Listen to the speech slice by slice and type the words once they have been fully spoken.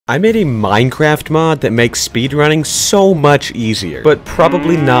I made a Minecraft mod that makes speedrunning so much easier, but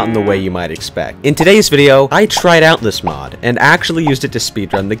probably not in the way you might expect. In today's video, I tried out this mod, and actually used it to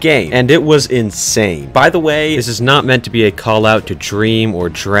speedrun the game, and it was insane. By the way, this is not meant to be a call out to Dream or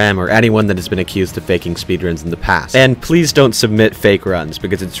Drem or anyone that has been accused of faking speedruns in the past. And please don't submit fake runs,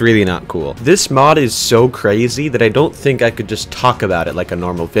 because it's really not cool. This mod is so crazy that I don't think I could just talk about it like a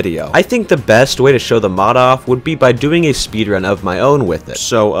normal video. I think the best way to show the mod off would be by doing a speedrun of my own with it.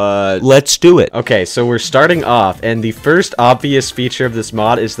 So, let's do it. Okay, so we're starting off, and the first obvious feature of this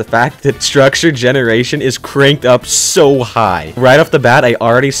mod is the fact that structure generation is cranked up so high. Right off the bat, I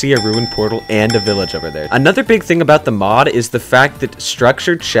already see a ruined portal and a village over there. Another big thing about the mod is the fact that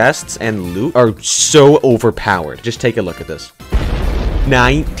structured chests and loot are so overpowered. Just take a look at this.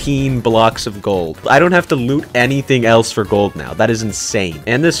 19 blocks of gold. I don't have to loot anything else for gold now. That is insane.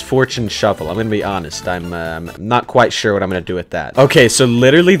 And this fortune shovel, I'm gonna be honest, I'm not quite sure what I'm gonna do with that. Okay, so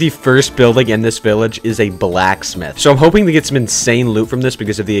literally the first building in this village is a blacksmith. So I'm hoping to get some insane loot from this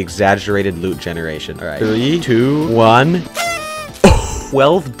because of the exaggerated loot generation. All right, 3, 2, 1.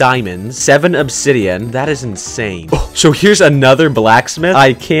 12 diamonds, 7 obsidian. That is insane. So here's another blacksmith.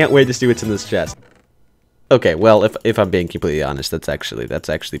 I can't wait to see what's in this chest. Okay, well, if I'm being completely honest, that's actually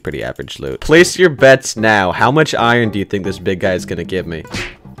pretty average loot. Place your bets now. How much iron do you think this big guy is gonna give me?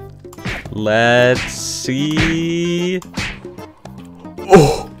 Let's see.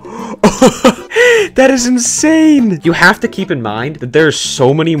 Oh! That is insane! You have to keep in mind that there are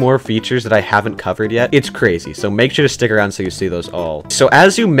so many more features that I haven't covered yet. It's crazy, so make sure to stick around so you see those all. So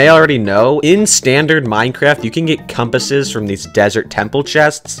as you may already know, in standard Minecraft, you can get compasses from these desert temple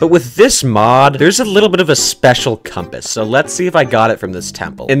chests. But with this mod, there's a little bit of a special compass. So let's see if I got it from this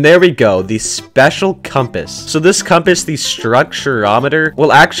temple. And there we go, the special compass. So this compass, the structurometer,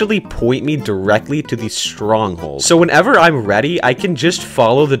 will actually point me directly to the stronghold. So whenever I'm ready, I can just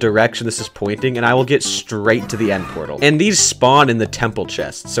follow the direction this is pointing, and I will get straight to the end portal. And these spawn in the temple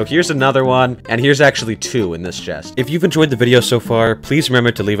chest. So here's another one, and here's actually 2 in this chest. If you've enjoyed the video so far, please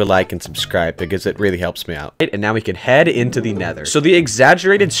remember to leave a like and subscribe because it really helps me out. And now we can head into the nether. So the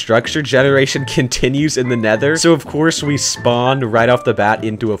exaggerated structure generation continues in the nether. So of course we spawn right off the bat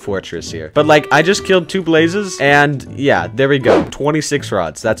into a fortress here. But like, I just killed 2 blazes, and yeah, there we go. 26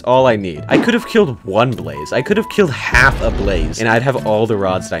 rods. That's all I need. I could have killed 1 blaze. I could have killed half a blaze, and I'd have all the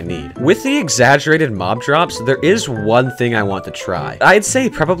rods that I need. With the exaggerated mob drops, there is one thing I want to try. I'd say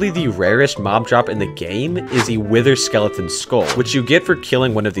probably the rarest mob drop in the game is a wither skeleton skull, which you get for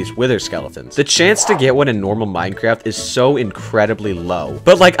killing one of these wither skeletons. The chance to get one in normal Minecraft is so incredibly low.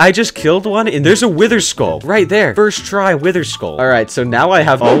 But like, I just killed one, and there's a wither skull right there. First try wither skull. All right, so now I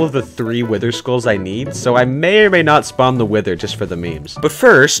have all of the 3 wither skulls I need, so I may or may not spawn the wither just for the memes. But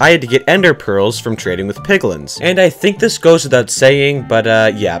first, I had to get ender pearls from trading with piglins. And I think this goes without saying, but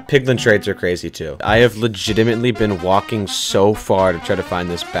yeah, piglin trades are crazy too. I have legitimately been walking so far to try to find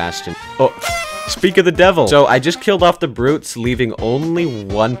this bastion. Oh, speak of the devil. So I just killed off the brutes, leaving only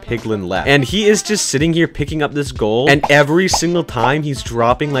 1 piglin left. And he is just sitting here picking up this gold, and every single time he's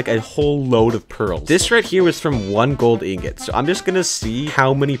dropping like a whole load of pearls. This right here was from 1 gold ingot. So I'm just gonna see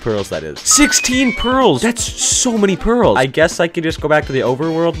how many pearls that is. 16 pearls! That's so many pearls. I guess I could just go back to the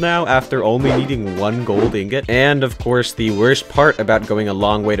overworld now after only needing 1 gold ingot. And of course, the worst part about going a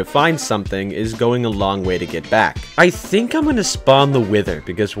long way to find something is going a long way to get back. I think I'm gonna spawn the wither,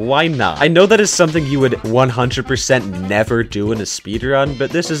 because why not? I know that is something you would 100% never do in a speedrun,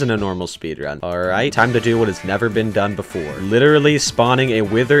 but this isn't a normal speedrun. Alright, time to do what has never been done before. Literally spawning a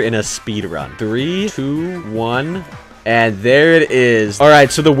wither in a speedrun. 3, 2, 1... And there it is. All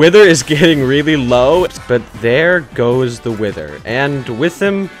right, so the wither is getting really low, but there goes the wither. And with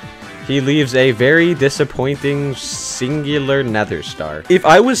him, he leaves a very disappointing singular nether star. If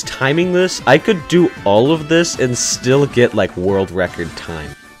I was timing this, I could do all of this and still get like world record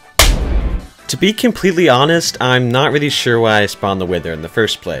time. To be completely honest, I'm not really sure why I spawned the wither in the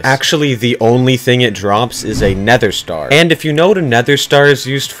first place. Actually, the only thing it drops is a nether star. And if you know what a nether star is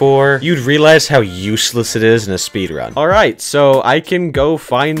used for, you'd realize how useless it is in a speedrun. Alright, so I can go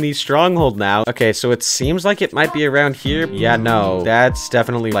find the stronghold now. Okay, so it seems like it might be around here. Yeah, no, that's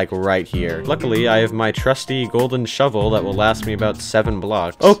definitely like right here. Luckily, I have my trusty golden shovel that will last me about 7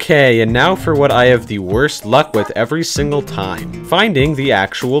 blocks. Okay, and now for what I have the worst luck with every single time. Finding the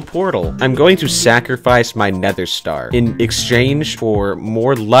actual portal. I'm going to sacrifice my nether star in exchange for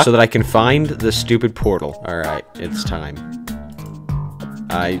more luck so that I can find the stupid portal. Alright, it's time.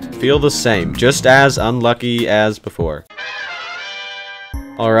 I feel the same, just as unlucky as before.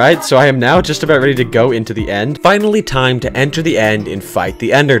 Alright, so I am now just about ready to go into the end. Finally time to enter the end and fight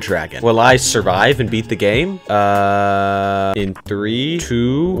the Ender Dragon. Will I survive and beat the game? In 3,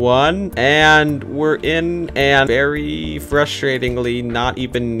 2, 1, and we're in, and very frustratingly not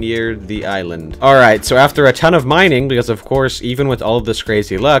even near the island. Alright, so after a ton of mining, because of course, even with all of this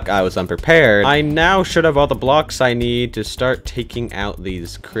crazy luck, I was unprepared, I now should have all the blocks I need to start taking out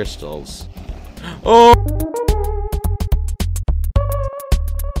these crystals. Oh!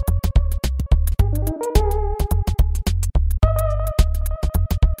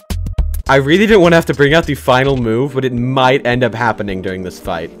 I really didn't want to have to bring out the final move, but it might end up happening during this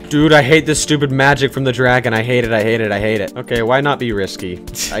fight. Dude, I hate this stupid magic from the dragon. I hate it, I hate it, I hate it. Okay, why not be risky?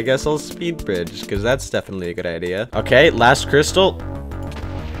 I guess I'll speed bridge, because that's definitely a good idea. Okay, last crystal.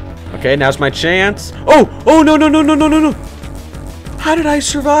 Okay, now's my chance. Oh! Oh, no, no, no, no, no, no, no! How did I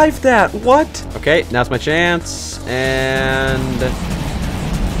survive that? What? Okay, now's my chance. And...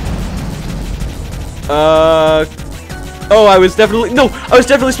 Oh, I was definitely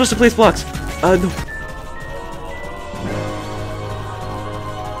supposed to place blocks. No.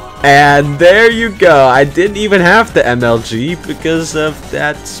 And there you go. I didn't even have the MLG because of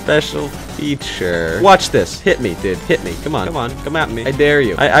that special feature. Watch this. Hit me, dude. Hit me. Come on. Come on. Come at me. I dare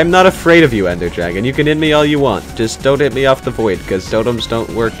you. I'm not afraid of you, Ender Dragon. You can hit me all you want. Just don't hit me off the void, because totems don't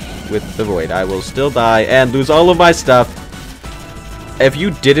work with the void. I will still die and lose all of my stuff. If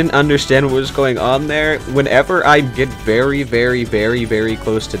you didn't understand what was going on there, whenever I get very, very, very, very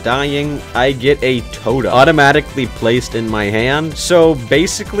close to dying, I get a totem automatically placed in my hand. So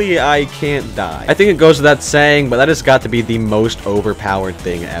basically, I can't die. I think it goes without saying, but that has got to be the most overpowered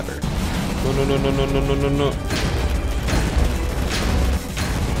thing ever. No, no, no, no, no, no, no, no, no.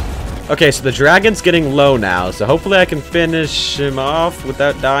 Okay, so the dragon's getting low now, so hopefully I can finish him off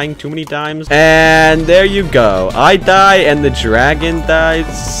without dying too many times. And there you go. I die and the dragon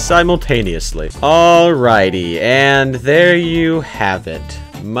dies simultaneously. Alrighty, and there you have it.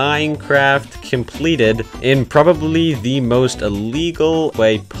 Minecraft completed in probably the most illegal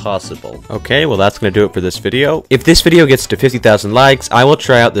way possible. Okay, well that's gonna do it for this video. If this video gets to 50,000 likes, I will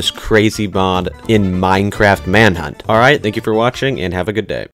try out this crazy mod in Minecraft Manhunt. Alright, thank you for watching and have a good day.